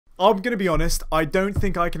I'm gonna be honest, I don't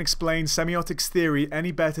think I can explain semiotics theory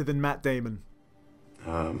any better than Matt Damon.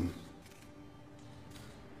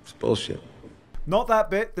 It's bullshit. Not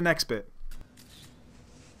that bit, the next bit.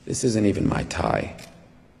 This isn't even my tie.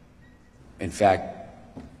 In fact,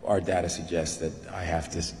 our data suggests that I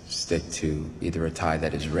have to stick to either a tie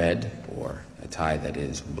that is red or a tie that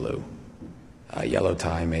is blue. A yellow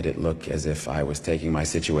tie made it look as if I was taking my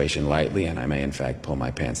situation lightly, and I may in fact pull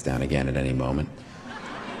my pants down again at any moment.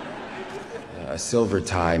 A silver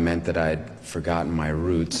tie meant that I'd forgotten my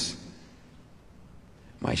roots.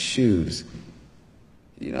 My shoes.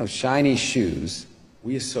 You know, shiny shoes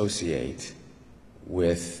we associate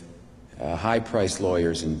with high-priced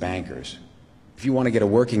lawyers and bankers. If you want to get a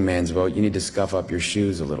working man's vote, you need to scuff up your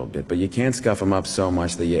shoes a little bit, but you can't scuff them up so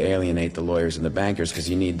much that you alienate the lawyers and the bankers, because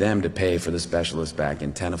you need them to pay for the specialist back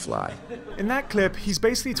in Tenafly. In that clip, he's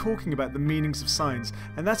basically talking about the meanings of signs,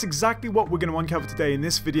 and that's exactly what we're going to uncover today in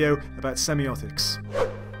this video about semiotics.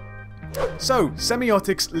 So,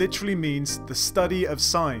 semiotics literally means the study of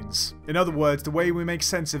signs. In other words, the way we make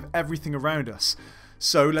sense of everything around us.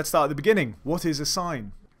 So, let's start at the beginning. What is a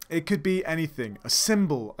sign? It could be anything. A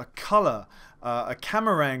symbol, a color, a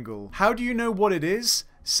camera angle. How do you know what it is?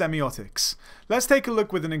 Semiotics. Let's take a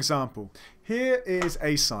look with an example. Here is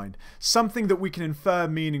a sign, something that we can infer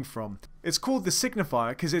meaning from. It's called the signifier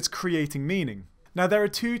because it's creating meaning. Now there are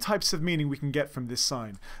two types of meaning we can get from this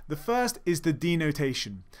sign. The first is the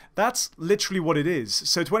denotation. That's literally what it is.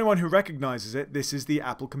 So to anyone who recognizes it, this is the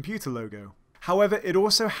Apple computer logo. However, it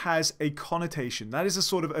also has a connotation. That is a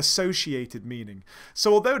sort of associated meaning.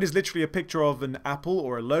 So although it is literally a picture of an apple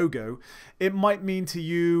or a logo, it might mean to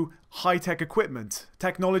you high-tech equipment,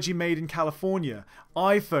 technology made in California,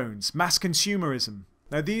 iPhones, mass consumerism.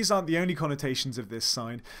 Now these aren't the only connotations of this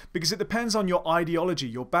sign, because it depends on your ideology,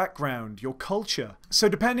 your background, your culture. So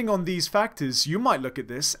depending on these factors, you might look at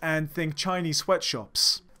this and think Chinese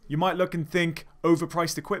sweatshops. You might look and think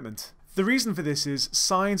overpriced equipment. The reason for this is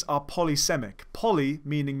signs are polysemic, poly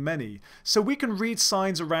meaning many, so we can read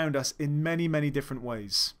signs around us in many, many different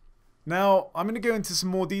ways. Now, I'm going to go into some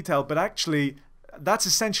more detail, but actually, that's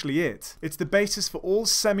essentially it. It's the basis for all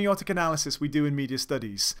semiotic analysis we do in media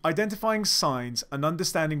studies, identifying signs and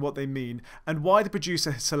understanding what they mean and why the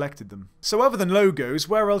producer has selected them. So other than logos,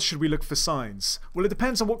 where else should we look for signs? Well, it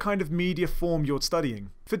depends on what kind of media form you're studying.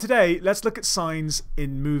 For today, let's look at signs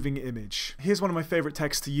in moving image. Here's one of my favorite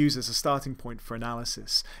texts to use as a starting point for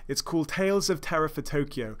analysis. It's called Tales of Terror for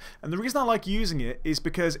Tokyo, and the reason I like using it is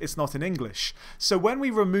because it's not in English. So when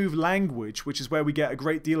we remove language, which is where we get a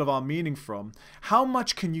great deal of our meaning from, how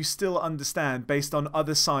much can you still understand based on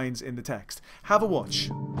other signs in the text? Have a watch.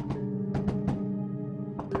 "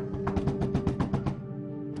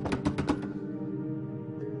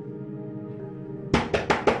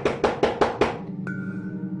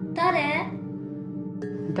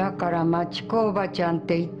だからマチコおばちゃんっ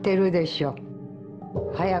て言ってるでしょ。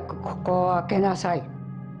早くここを開けなさい。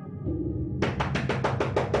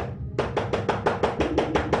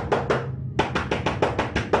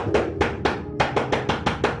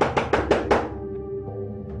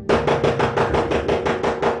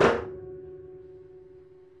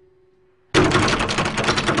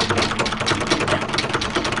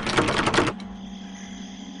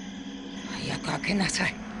早く開けなさ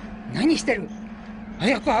い。何してる？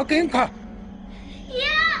早く開けんか。いや。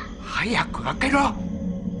早く開けろ。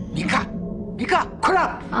ミカ、ミカ、こ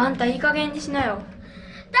ら。あんたいい加減にしなよ。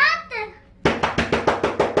だって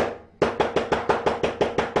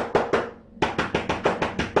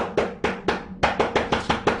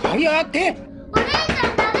早く。お姉ちゃ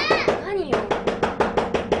んダメ。何よ。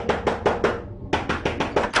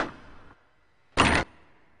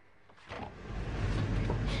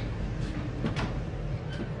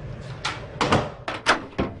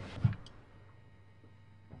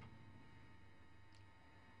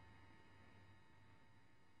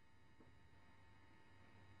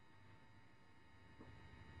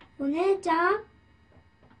お姉ちゃん？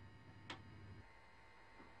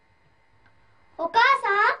お母さ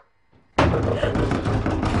ん？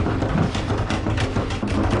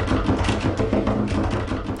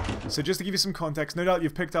 So just to give you some context, no doubt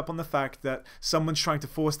you've picked up on the fact that someone's trying to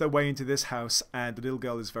force their way into this house and the little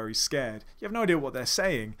girl is very scared. You have no idea what they're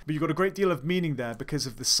saying, but you've got a great deal of meaning there because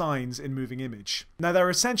of the signs in moving image. Now there are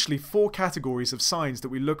essentially four categories of signs that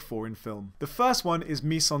we look for in film. The first one is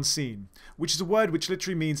mise en scene, which is a word which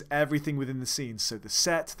literally means everything within the scene. So the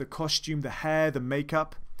set, the costume, the hair, the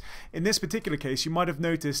makeup. In this particular case, you might have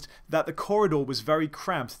noticed that the corridor was very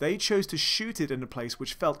cramped. They chose to shoot it in a place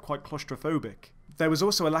which felt quite claustrophobic. There was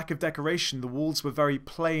also a lack of decoration. The walls were very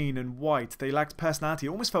plain and white. They lacked personality.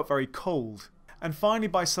 It almost felt very cold. And finally,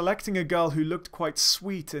 by selecting a girl who looked quite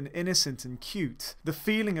sweet and innocent and cute, the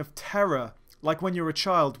feeling of terror, like when you're a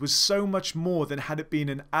child, was so much more than had it been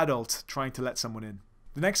an adult trying to let someone in.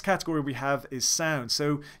 The next category we have is sound.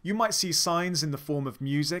 So you might see signs in the form of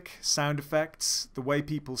music, sound effects, the way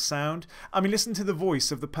people sound. I mean, listen to the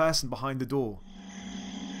voice of the person behind the door.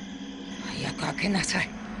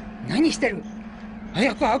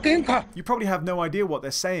 You probably have no idea what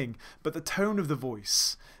they're saying, but the tone of the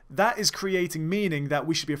voice, that is creating meaning that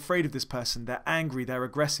we should be afraid of this person. They're angry, they're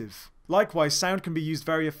aggressive. Likewise, sound can be used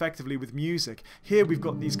very effectively with music. Here we've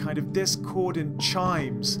got these kind of discordant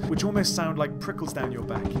chimes, which almost sound like prickles down your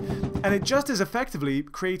back. And it just as effectively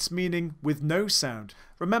creates meaning with no sound.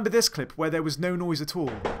 Remember this clip where there was no noise at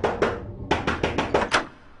all.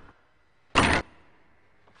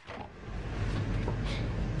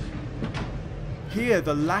 Here,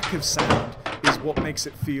 the lack of sound is what makes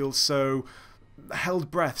it feel so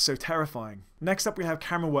held breath, so terrifying. Next up we have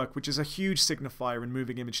camerawork, which is a huge signifier in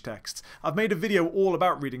moving image texts. I've made a video all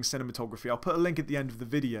about reading cinematography. I'll put a link at the end of the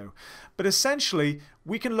video. But essentially,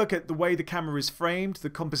 we can look at the way the camera is framed, the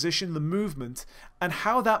composition, the movement, and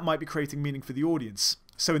how that might be creating meaning for the audience.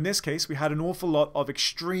 So in this case, we had an awful lot of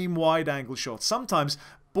extreme wide-angle shots, sometimes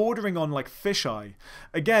bordering on like fisheye.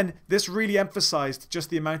 Again, this really emphasized just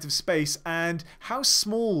the amount of space and how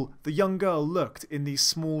small the young girl looked in these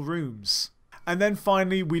small rooms. And then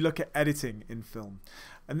finally, we look at editing in film.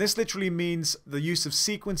 And this literally means the use of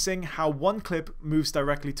sequencing, how one clip moves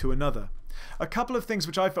directly to another. A couple of things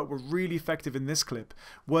which I felt were really effective in this clip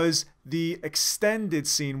was the extended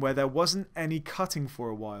scene where there wasn't any cutting for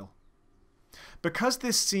a while. Because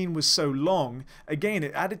this scene was so long, again,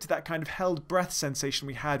 it added to that kind of held breath sensation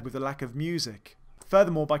we had with the lack of music.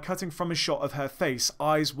 Furthermore, by cutting from a shot of her face,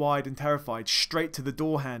 eyes wide and terrified, straight to the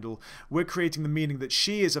door handle, we're creating the meaning that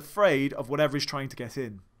she is afraid of whatever is trying to get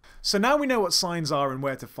in. So now we know what signs are and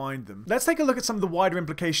where to find them. Let's take a look at some of the wider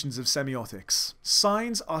implications of semiotics.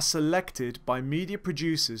 Signs are selected by media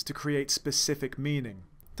producers to create specific meaning.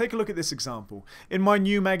 Take a look at this example. In my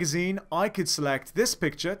new magazine, I could select this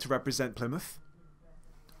picture to represent Plymouth,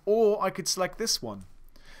 or I could select this one.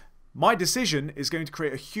 My decision is going to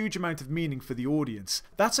create a huge amount of meaning for the audience.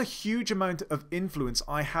 That's a huge amount of influence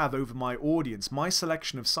I have over my audience, my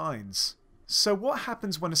selection of signs. So what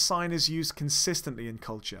happens when a sign is used consistently in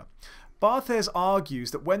culture? Barthes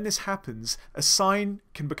argues that when this happens, a sign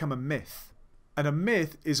can become a myth. And a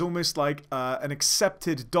myth is almost like an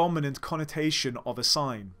accepted dominant connotation of a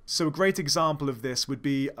sign. So a great example of this would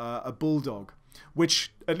be a bulldog,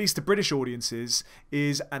 which, at least to British audiences,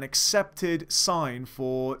 is an accepted sign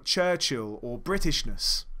for Churchill or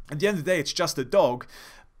Britishness. At the end of the day, it's just a dog,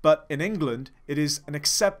 but in England, it is an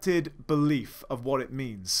accepted belief of what it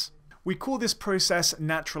means. We call this process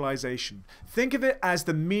naturalization. Think of it as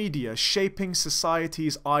the media shaping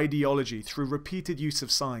society's ideology through repeated use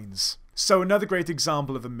of signs. So another great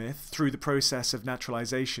example of a myth through the process of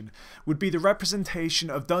naturalization would be the representation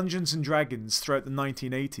of Dungeons and Dragons throughout the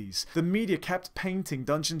 1980s. The media kept painting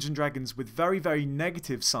Dungeons and Dragons with very, very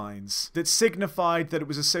negative signs that signified that it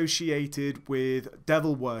was associated with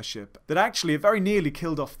devil worship, that actually it very nearly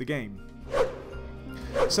killed off the game.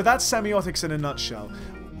 So that's semiotics in a nutshell.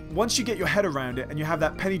 Once you get your head around it and you have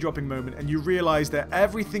that penny dropping moment and you realize that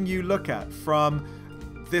everything you look at, from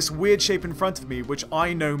this weird shape in front of me, which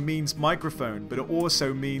I know means microphone, but it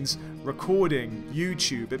also means recording,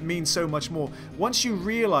 YouTube, it means so much more. Once you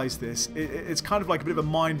realize this, it's kind of like a bit of a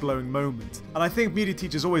mind-blowing moment. And I think media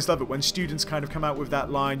teachers always love it when students kind of come out with that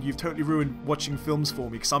line, "You've totally ruined watching films for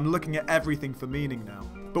me," because I'm looking at everything for meaning now.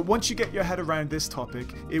 But once you get your head around this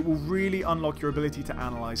topic, it will really unlock your ability to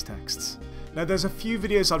analyze texts. Now there's a few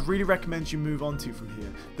videos I'd really recommend you move on to from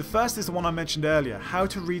here. The first is the one I mentioned earlier, how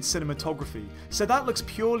to read cinematography. So that looks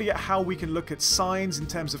purely at how we can look at signs in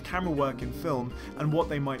terms of camera work in film and what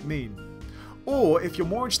they might mean. Or if you're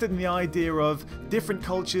more interested in the idea of different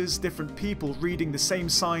cultures, different people reading the same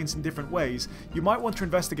signs in different ways, you might want to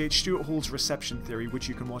investigate Stuart Hall's reception theory, which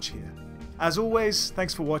you can watch here. As always,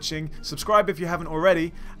 thanks for watching, subscribe if you haven't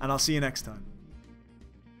already, and I'll see you next time.